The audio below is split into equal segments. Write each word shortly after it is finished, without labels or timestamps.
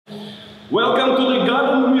Welcome to the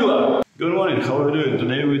garden villa. Good morning, how are you doing?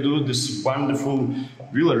 Today we do this wonderful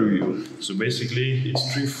villa review. So basically it's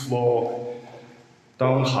 3-floor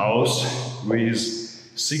townhouse with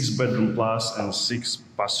 6 bedroom plus and 6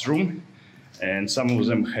 bathroom, and some of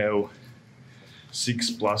them have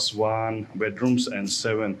 6+1 bedrooms and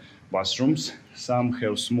 7 bathrooms. Some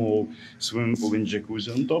have small swimming pool and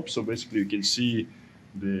jacuzzi on top. So basically you can see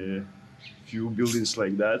the few buildings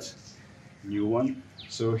like that, new one.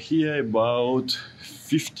 So here about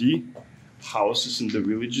 50 houses in the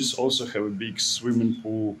villages also have a big swimming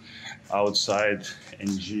pool outside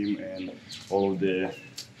and gym and all of the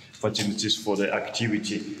facilities for the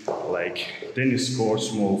activity like tennis court,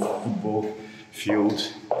 small football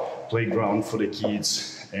field, playground for the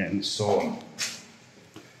kids and so on.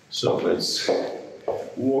 So let's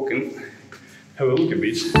walk and have a look a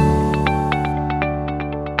bit.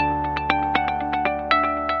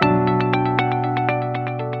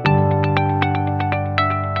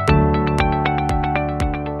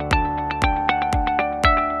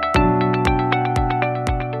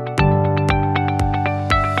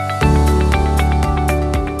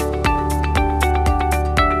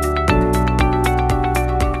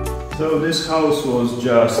 So this house was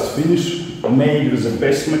just finished, made with the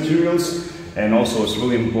best materials, and also it's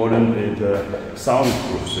really important it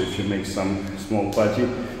soundproof. So if you make some small party,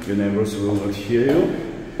 your neighbors will not hear you.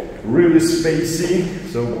 Really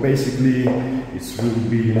spacey, so basically it will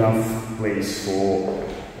be enough place for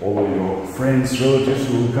all of your friends, relatives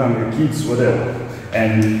who will come, your kids, whatever.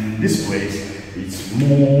 And this place is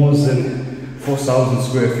more than 4,000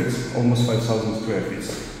 square feet, almost 5,000 square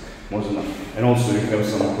feet. More than enough. And also you have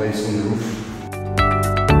some place on the roof.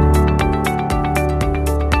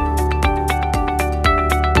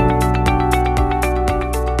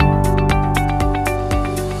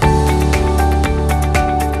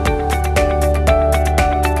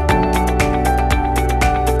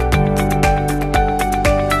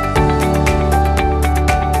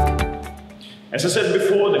 As I said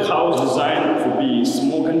before, the house designed to be as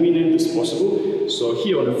more convenient as possible. So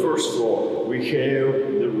here on the first floor we have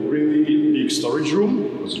the really big storage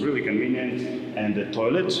room, it's really convenient, and the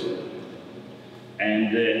toilet,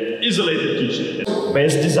 and the isolated kitchen.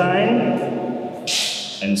 Best design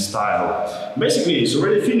and style. Basically it's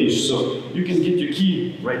already finished, so you can get your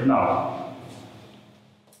key right now.